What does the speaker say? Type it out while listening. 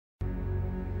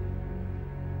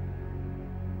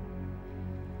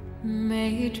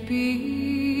May it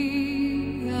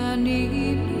be an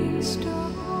evening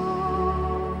star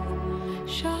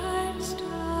shines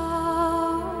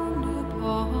down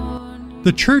upon you.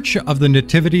 The Church of the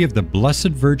Nativity of the Blessed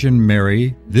Virgin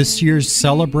Mary this year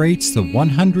celebrates the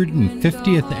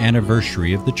 150th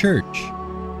anniversary of the Church.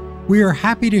 We are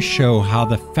happy to show how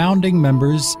the founding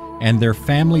members and their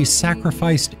families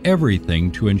sacrificed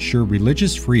everything to ensure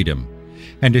religious freedom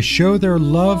and to show their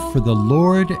love for the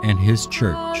Lord and His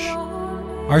Church.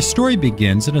 Our story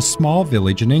begins in a small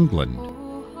village in England.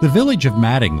 The village of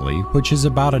Mattingly, which is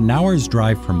about an hour's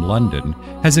drive from London,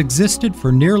 has existed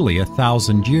for nearly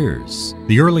 1,000 years.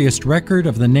 The earliest record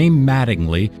of the name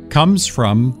Mattingly comes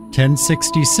from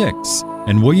 1066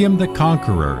 and William the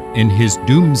Conqueror in his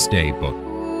Doomsday Book.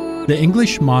 The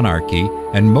English monarchy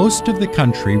and most of the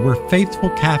country were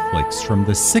faithful Catholics from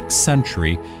the 6th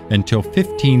century until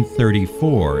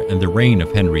 1534 and the reign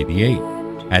of Henry VIII.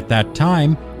 At that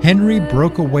time, Henry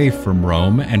broke away from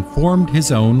Rome and formed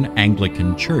his own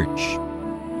Anglican church.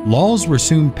 Laws were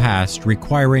soon passed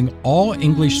requiring all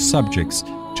English subjects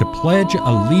to pledge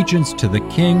allegiance to the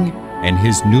king and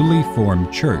his newly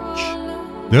formed church.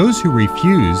 Those who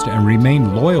refused and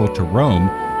remained loyal to Rome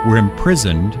were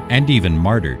imprisoned and even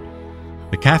martyred.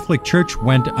 The Catholic Church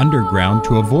went underground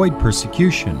to avoid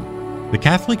persecution. The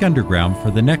Catholic underground for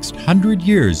the next 100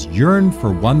 years yearned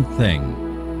for one thing: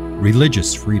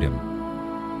 religious freedom.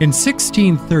 In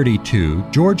 1632,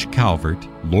 George Calvert,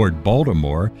 Lord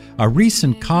Baltimore, a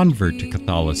recent convert to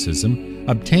Catholicism,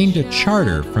 obtained a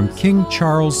charter from King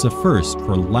Charles I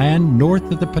for land north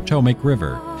of the Potomac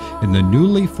River in the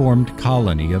newly formed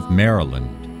colony of Maryland.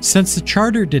 Since the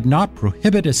charter did not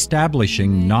prohibit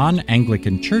establishing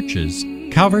non-Anglican churches,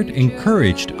 Calvert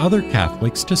encouraged other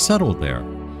Catholics to settle there.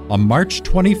 On March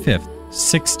 25,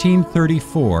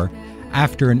 1634,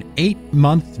 after an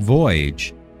 8-month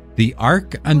voyage, the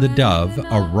Ark and the Dove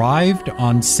arrived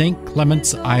on St.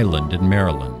 Clement's Island in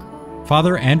Maryland.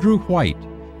 Father Andrew White,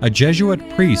 a Jesuit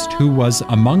priest who was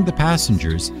among the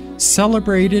passengers,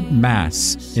 celebrated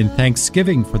Mass in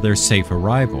thanksgiving for their safe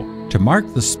arrival. To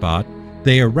mark the spot,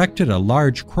 they erected a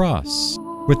large cross.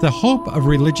 With the hope of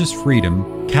religious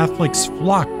freedom, Catholics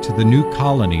flocked to the new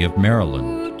colony of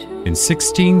Maryland. In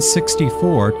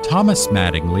 1664, Thomas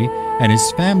Mattingly and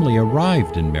his family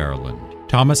arrived in Maryland.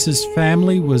 Thomas's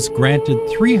family was granted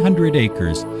 300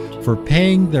 acres for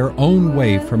paying their own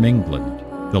way from England.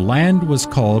 The land was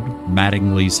called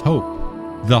Mattingly's Hope,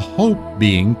 the hope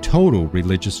being total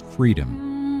religious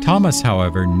freedom. Thomas,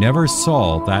 however, never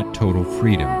saw that total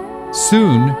freedom.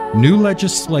 Soon, new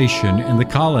legislation in the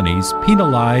colonies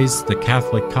penalized the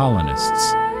Catholic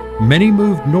colonists. Many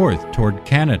moved north toward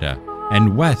Canada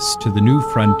and west to the new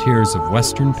frontiers of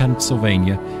western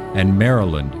Pennsylvania and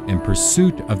Maryland in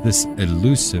pursuit of this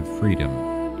elusive freedom.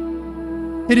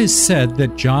 It is said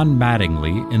that John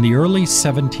Mattingly in the early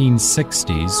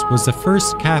 1760s was the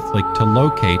first Catholic to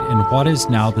locate in what is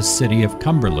now the city of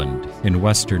Cumberland in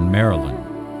western Maryland.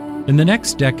 In the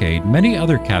next decade, many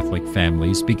other Catholic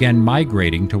families began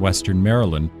migrating to western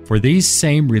Maryland for these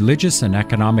same religious and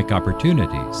economic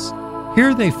opportunities.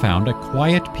 Here they found a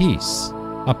quiet peace,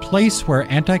 a place where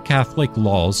anti-Catholic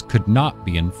laws could not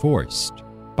be enforced.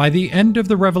 By the end of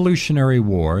the Revolutionary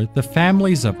War, the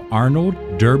families of Arnold,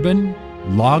 Durbin,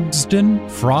 Logsdon,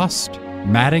 Frost,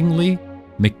 Mattingly,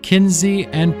 McKinsey,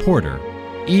 and Porter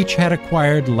each had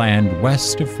acquired land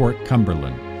west of Fort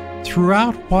Cumberland.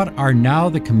 Throughout what are now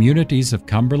the communities of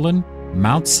Cumberland,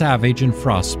 Mount Savage, and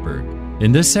Frostburg,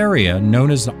 in this area known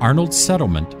as the Arnold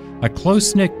Settlement, a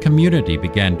close-knit community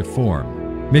began to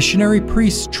form. Missionary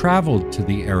priests traveled to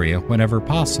the area whenever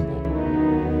possible.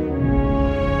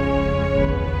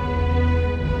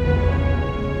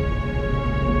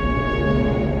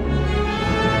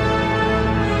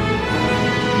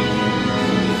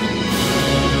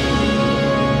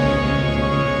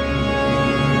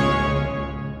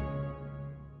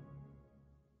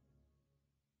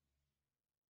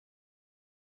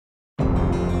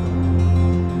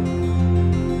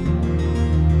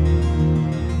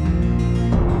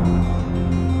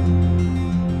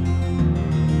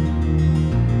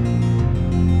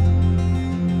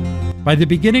 By the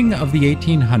beginning of the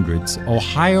 1800s,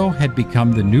 Ohio had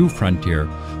become the new frontier,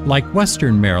 like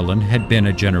western Maryland had been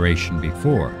a generation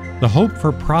before. The hope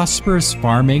for prosperous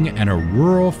farming and a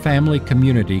rural family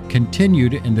community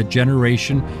continued in the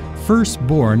generation first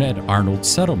born at Arnold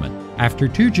Settlement. After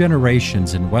 2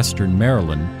 generations in western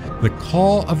Maryland, the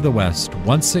call of the West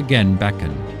once again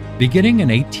beckoned. Beginning in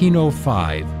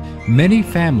 1805, many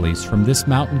families from this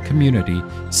mountain community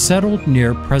settled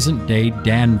near present-day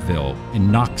Danville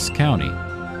in Knox County,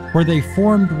 where they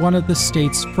formed one of the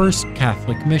state's first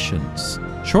Catholic missions.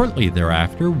 Shortly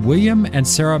thereafter, William and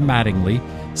Sarah Mattingly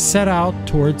set out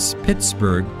towards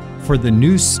Pittsburgh for the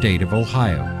new state of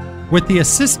Ohio. With the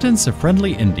assistance of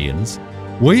friendly Indians,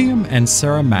 William and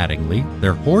Sarah Mattingly,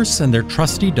 their horse and their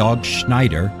trusty dog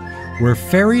Schneider, were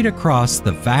ferried across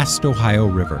the vast Ohio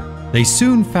River. They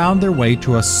soon found their way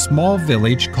to a small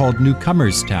village called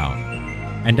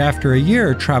Newcomerstown, and after a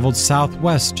year traveled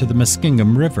southwest to the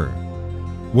Muskingum River.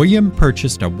 William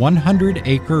purchased a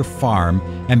 100-acre farm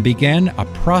and began a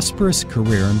prosperous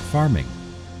career in farming.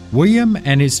 William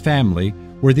and his family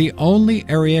were the only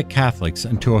area Catholics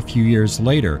until a few years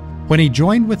later, when he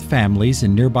joined with families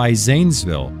in nearby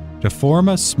Zanesville to form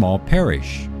a small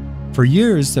parish. For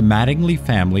years, the Mattingly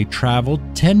family traveled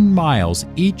 10 miles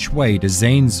each way to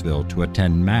Zanesville to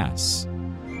attend Mass.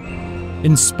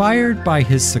 Inspired by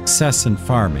his success in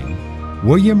farming,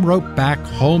 William wrote back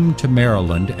home to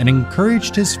Maryland and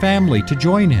encouraged his family to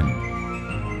join him.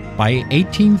 By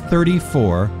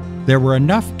 1834, there were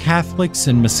enough Catholics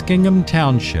in Muskingum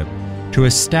Township to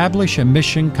establish a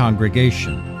mission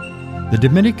congregation. The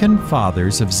Dominican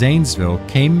Fathers of Zanesville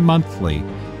came monthly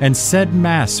and said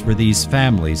Mass for these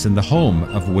families in the home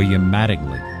of William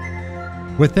Mattingly.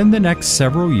 Within the next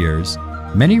several years,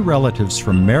 many relatives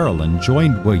from Maryland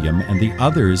joined William and the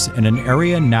others in an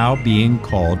area now being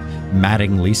called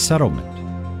Mattingly Settlement.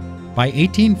 By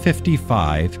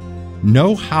 1855,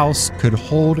 no house could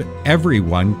hold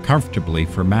everyone comfortably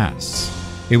for Mass.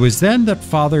 It was then that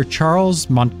Father Charles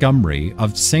Montgomery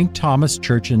of St. Thomas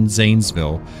Church in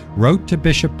Zanesville wrote to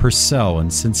Bishop Purcell in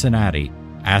Cincinnati,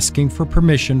 asking for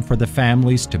permission for the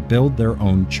families to build their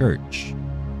own church.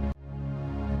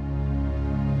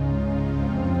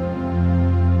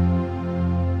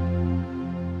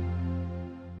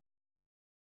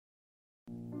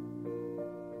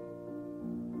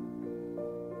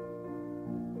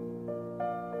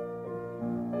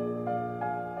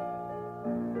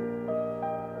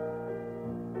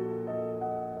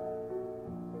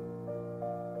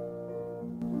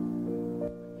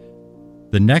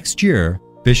 The next year,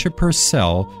 Bishop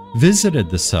Purcell visited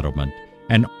the settlement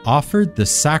and offered the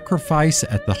sacrifice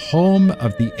at the home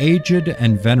of the aged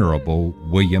and venerable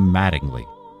William Mattingly.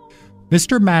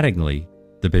 Mr. Mattingly,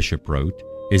 the bishop wrote,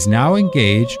 is now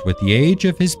engaged with the age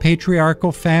of his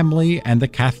patriarchal family and the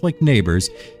Catholic neighbors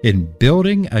in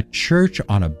building a church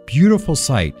on a beautiful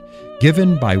site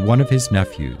given by one of his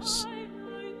nephews.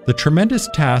 The tremendous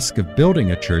task of building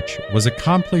a church was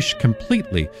accomplished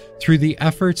completely through the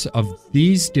efforts of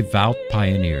these devout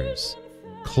pioneers.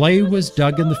 Clay was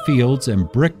dug in the fields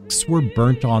and bricks were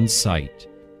burnt on site.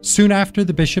 Soon after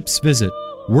the bishop's visit,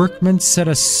 workmen set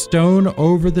a stone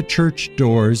over the church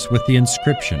doors with the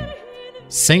inscription,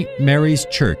 St. Mary's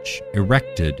Church,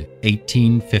 erected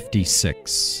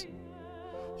 1856.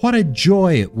 What a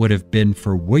joy it would have been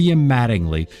for William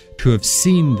Mattingly to have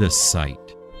seen this site.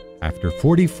 After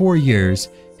 44 years,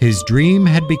 his dream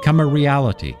had become a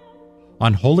reality.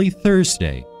 On Holy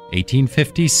Thursday,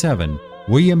 1857,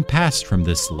 William passed from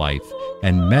this life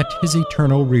and met his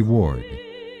eternal reward.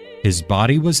 His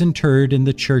body was interred in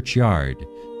the churchyard,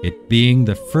 it being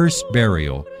the first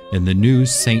burial in the new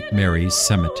St. Mary's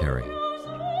Cemetery.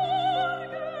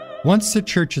 Once the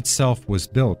church itself was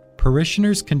built,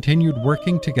 parishioners continued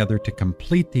working together to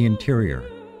complete the interior.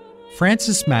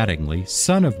 Francis Mattingly,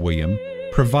 son of William,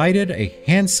 provided a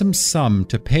handsome sum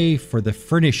to pay for the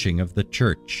furnishing of the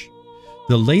church.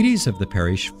 The ladies of the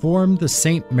parish formed the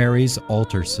St. Mary's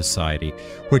Altar Society,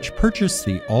 which purchased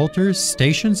the altars,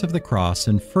 stations of the cross,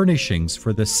 and furnishings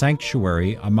for the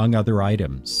sanctuary, among other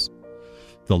items.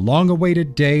 The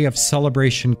long-awaited day of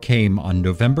celebration came on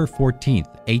November 14,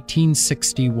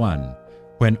 1861,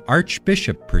 when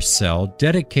Archbishop Purcell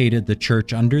dedicated the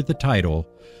church under the title,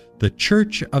 The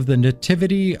Church of the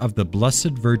Nativity of the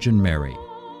Blessed Virgin Mary.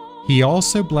 He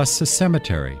also blessed the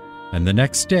cemetery, and the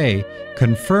next day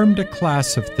confirmed a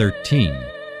class of 13.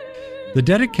 The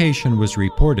dedication was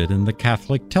reported in the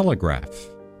Catholic Telegraph.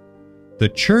 The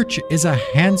church is a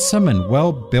handsome and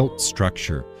well-built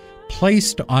structure,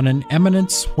 placed on an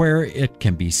eminence where it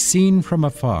can be seen from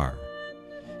afar.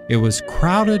 It was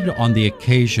crowded on the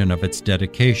occasion of its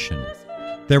dedication.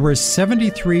 There were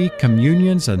 73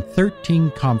 communions and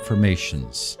 13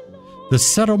 confirmations. The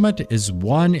settlement is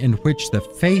one in which the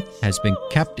faith has been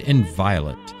kept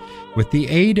inviolate, with the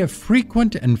aid of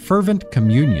frequent and fervent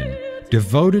communion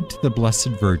devoted to the Blessed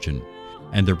Virgin,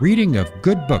 and the reading of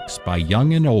good books by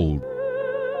young and old.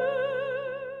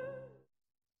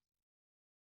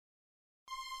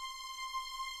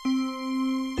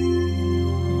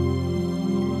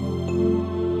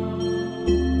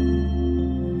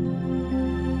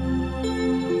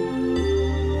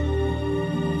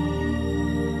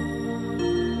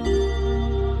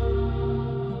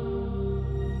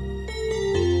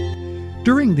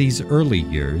 During these early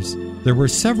years, there were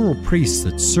several priests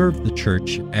that served the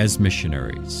church as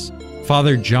missionaries.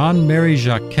 Father John Mary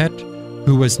Jacquet,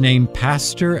 who was named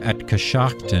pastor at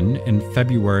Coshocton in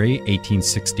February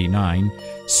 1869,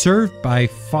 served by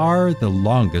far the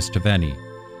longest of any.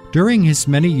 During his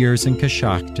many years in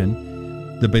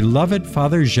Coshocton, the beloved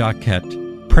Father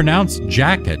Jacquet, pronounced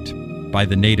Jacket by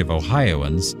the native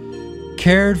Ohioans,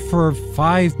 cared for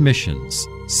 5 missions: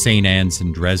 St. Anne's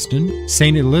in Dresden,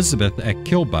 St. Elizabeth at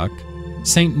Kilbuck,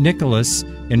 St. Nicholas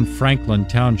in Franklin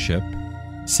Township,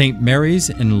 St. Mary's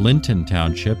in Linton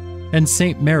Township, and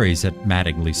St. Mary's at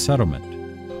Mattingly Settlement.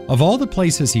 Of all the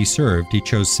places he served, he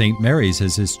chose St. Mary's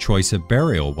as his choice of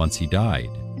burial once he died.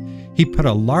 He put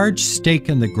a large stake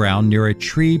in the ground near a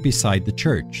tree beside the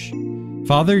church.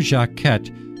 Father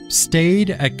Jacquet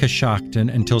stayed at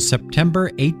Coshocton until September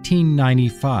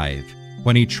 1895,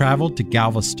 when he traveled to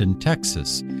Galveston,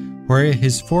 Texas, where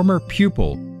his former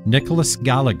pupil, Nicholas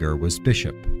Gallagher, was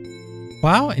bishop.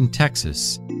 While in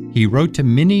Texas, he wrote to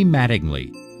Minnie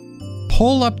Mattingly,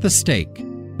 "Pull up the stake.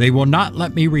 They will not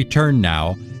let me return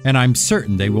now, and I'm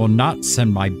certain they will not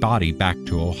send my body back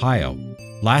to Ohio.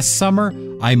 Last summer,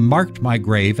 I marked my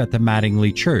grave at the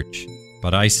Mattingly Church,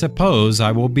 but I suppose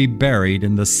I will be buried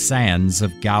in the sands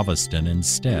of Galveston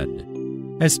instead."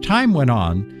 As time went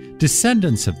on,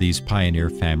 descendants of these pioneer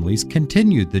families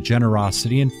continued the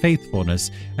generosity and faithfulness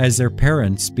as their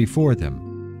parents before them.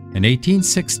 In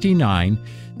 1869,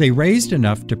 they raised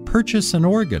enough to purchase an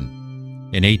organ.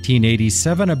 In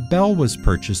 1887, a bell was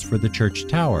purchased for the church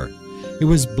tower. It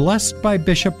was blessed by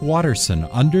Bishop Watterson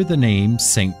under the name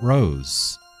St.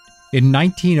 Rose. In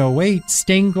 1908,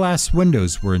 stained glass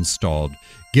windows were installed,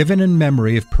 given in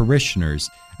memory of parishioners,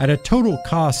 at a total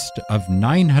cost of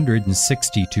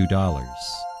 $962.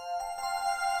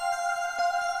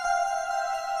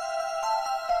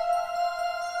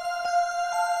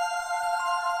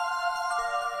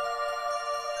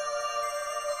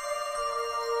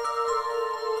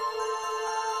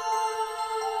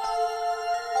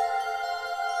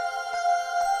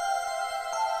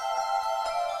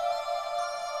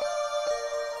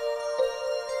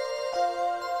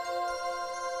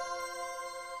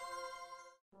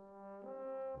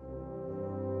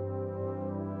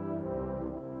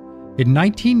 In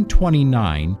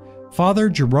 1929, Father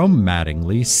Jerome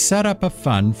Mattingly set up a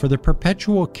fund for the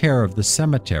perpetual care of the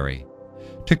cemetery.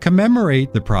 To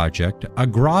commemorate the project, a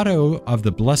grotto of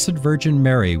the Blessed Virgin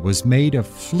Mary was made of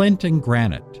flint and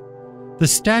granite. The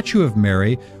statue of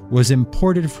Mary was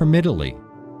imported from Italy.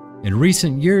 In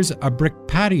recent years, a brick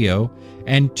patio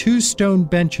and 2 stone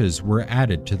benches were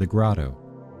added to the grotto.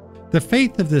 The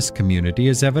faith of this community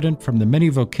is evident from the many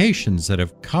vocations that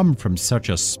have come from such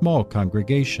a small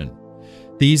congregation.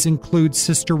 These include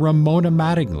Sister Ramona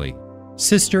Mattingly,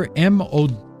 Sister M.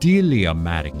 Odelia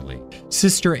Mattingly,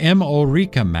 Sister M.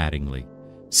 Ulrika Mattingly,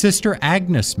 Sister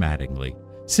Agnes Mattingly,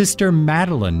 Sister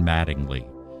Madeline Mattingly,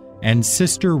 and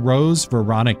Sister Rose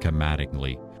Veronica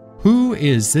Mattingly, who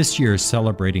is this year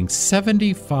celebrating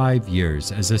 75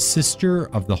 years as a Sister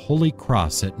of the Holy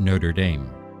Cross at Notre Dame.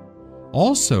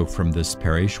 Also from this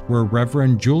parish were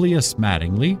Reverend Julius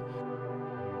Mattingly,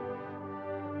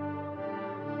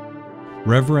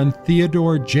 Reverend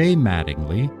Theodore J.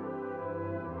 Mattingly,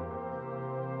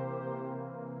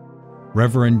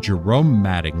 Reverend Jerome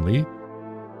Mattingly,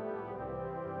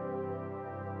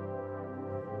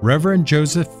 Reverend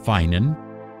Joseph Finan,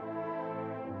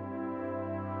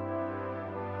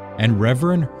 and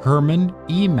Reverend Herman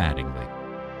E. Mattingly.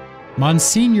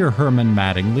 Monsignor Herman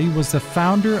Mattingly was the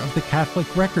founder of the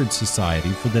Catholic Record Society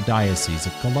for the Diocese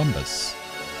of Columbus.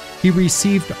 He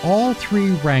received all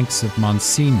 3 ranks of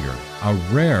Monsignor, a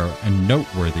rare and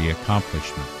noteworthy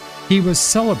accomplishment. He was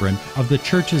celebrant of the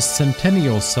Church's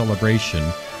centennial celebration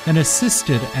and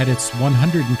assisted at its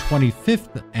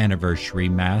 125th anniversary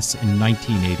Mass in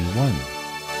 1981.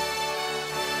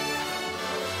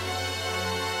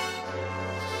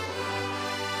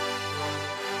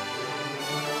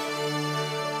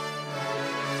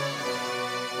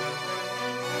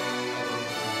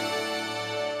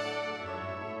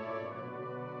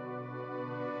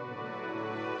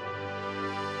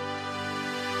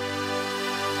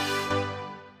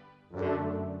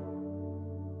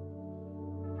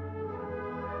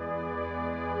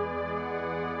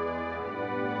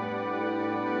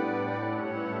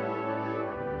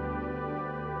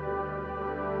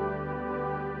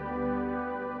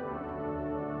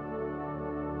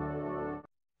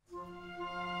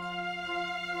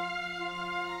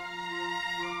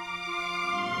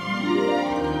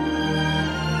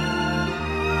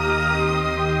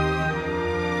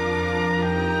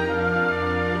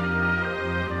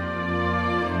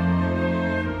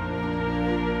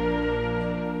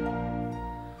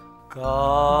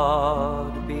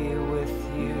 God be with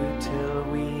you till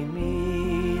we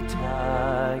meet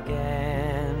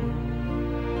again.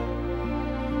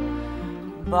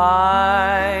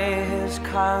 By his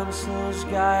counsel's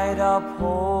guide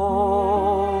uphold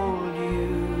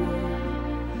you,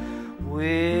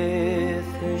 with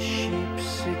his sheep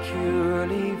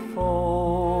securely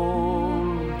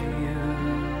fold you.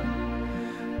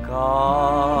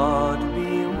 God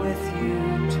be with you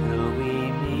till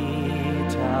we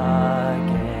meet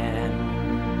again.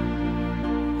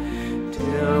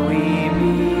 Till we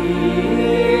meet,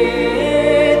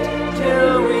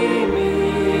 till we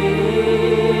meet,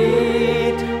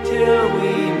 till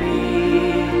we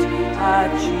meet at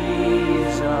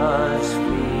Jesus'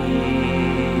 feet.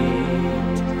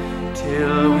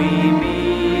 Till we meet,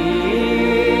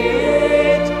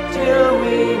 till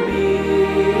we meet.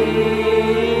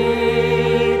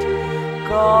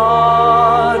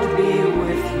 God be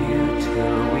with you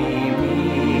till we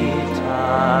meet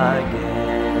again.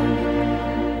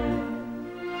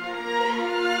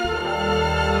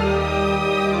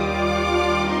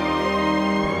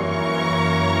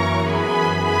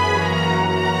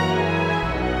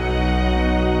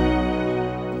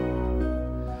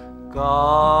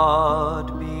 God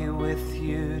be with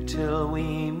you till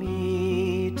we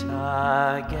meet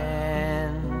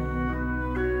again.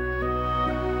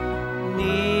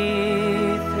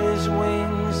 'Neath his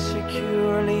wings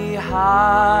securely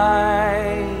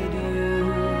hide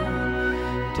you.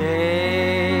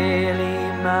 Daily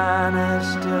manna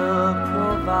still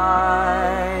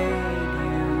provide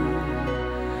you.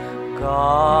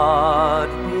 God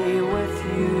be with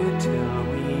you till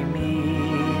we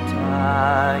meet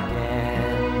again.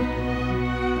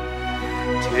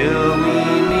 Till we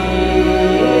meet,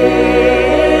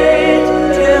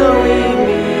 till we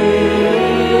meet,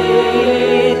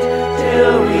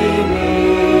 till we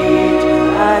meet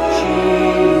at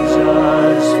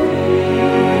Jesus'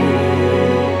 feet.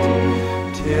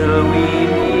 Till we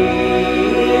meet,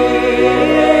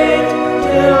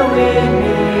 till we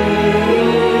meet.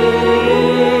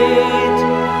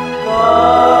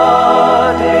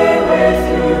 God be with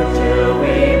you till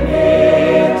we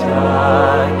meet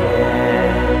again.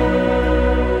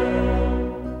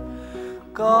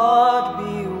 God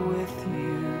be with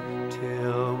you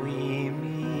till we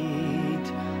meet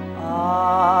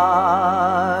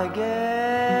again.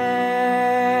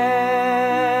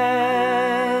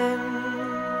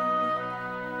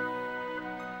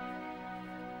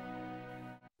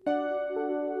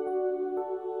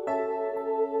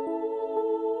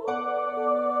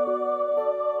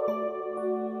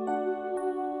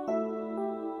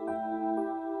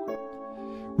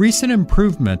 Recent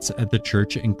improvements at the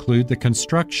church include the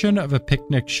construction of a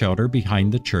picnic shelter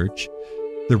behind the church,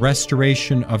 the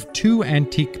restoration of 2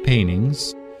 antique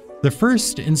paintings, the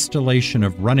first installation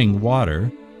of running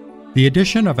water, the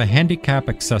addition of a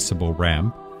handicap-accessible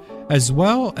ramp, as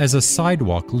well as a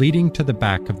sidewalk leading to the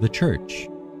back of the church.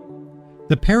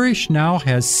 The parish now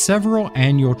has several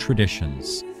annual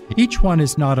traditions. Each one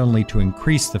is not only to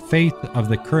increase the faith of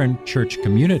the current church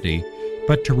community,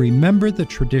 but to remember the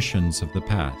traditions of the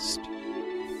past.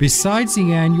 Besides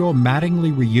the annual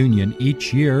Mattingly reunion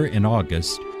each year in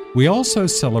August, we also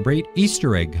celebrate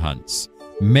Easter egg hunts,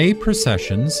 May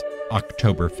processions,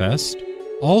 Oktoberfest,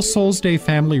 All Souls Day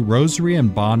family rosary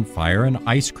and bonfire, and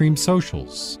ice cream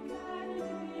socials.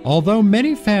 Although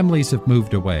many families have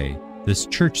moved away, this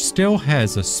church still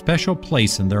has a special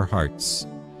place in their hearts.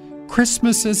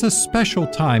 Christmas is a special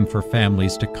time for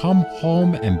families to come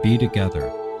home and be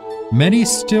together. Many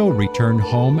still return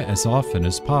home as often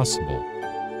as possible.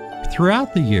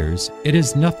 Throughout the years, it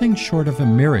is nothing short of a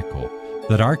miracle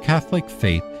that our Catholic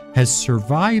faith has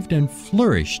survived and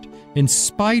flourished in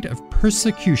spite of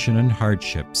persecution and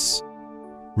hardships.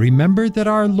 Remember that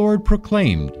our Lord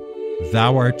proclaimed,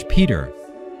 "Thou art Peter,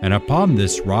 and upon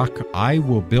this rock I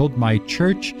will build my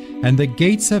church, and the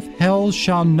gates of hell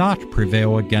shall not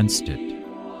prevail against it."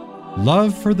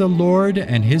 Love for the Lord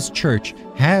and His church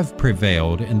have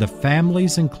prevailed in the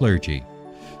families and clergy.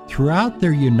 Throughout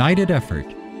their united effort,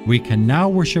 we can now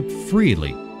worship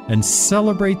freely and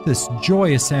celebrate this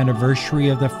joyous anniversary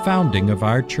of the founding of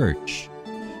our church.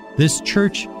 This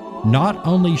church not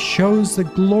only shows the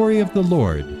glory of the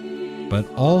Lord, but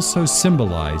also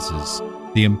symbolizes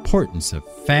the importance of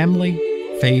family,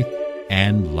 faith,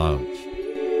 and love.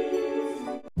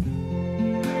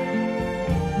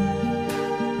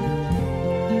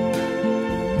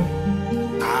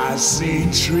 I see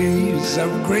trees of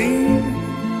green,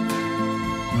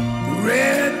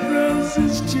 red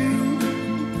roses too.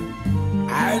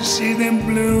 I see them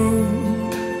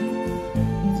bloom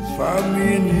for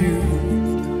me and you,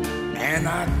 and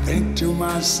I think to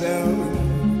myself,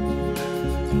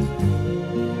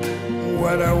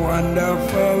 what a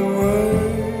wonderful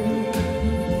world.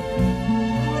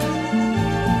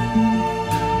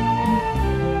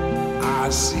 I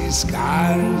see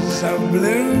skies of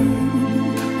blue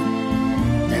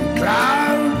and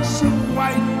clouds of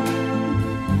white,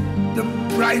 the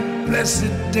bright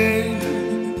blessed day,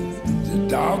 the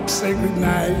dark sacred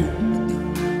night.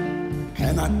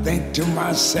 And I think to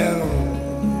myself,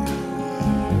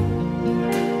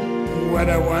 what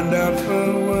a wonderful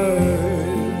world.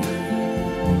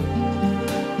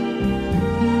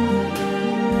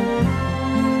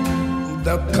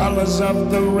 The colors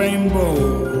of the rainbow,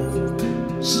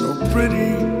 so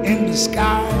pretty in the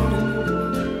sky,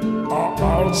 are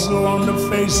also on the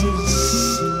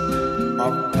faces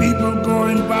of people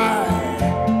going by.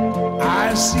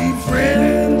 I see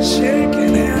friends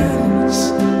shaking hands,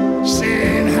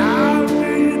 saying, how do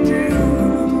you do?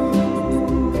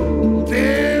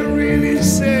 They're really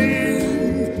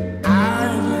saying, I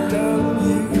love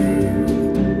you.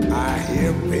 I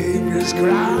hear babies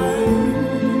cry,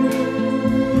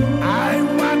 I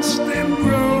watch them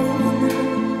grow.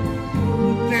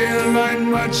 They'll learn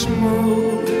much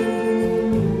more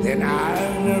than I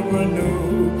never knew.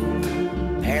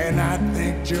 And I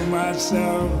think to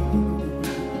myself,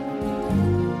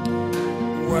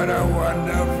 what a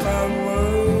wonderful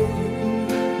world.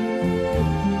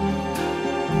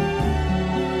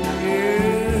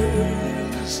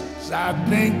 Yes, I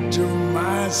think to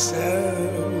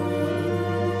myself,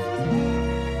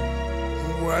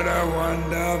 what a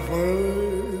wonderful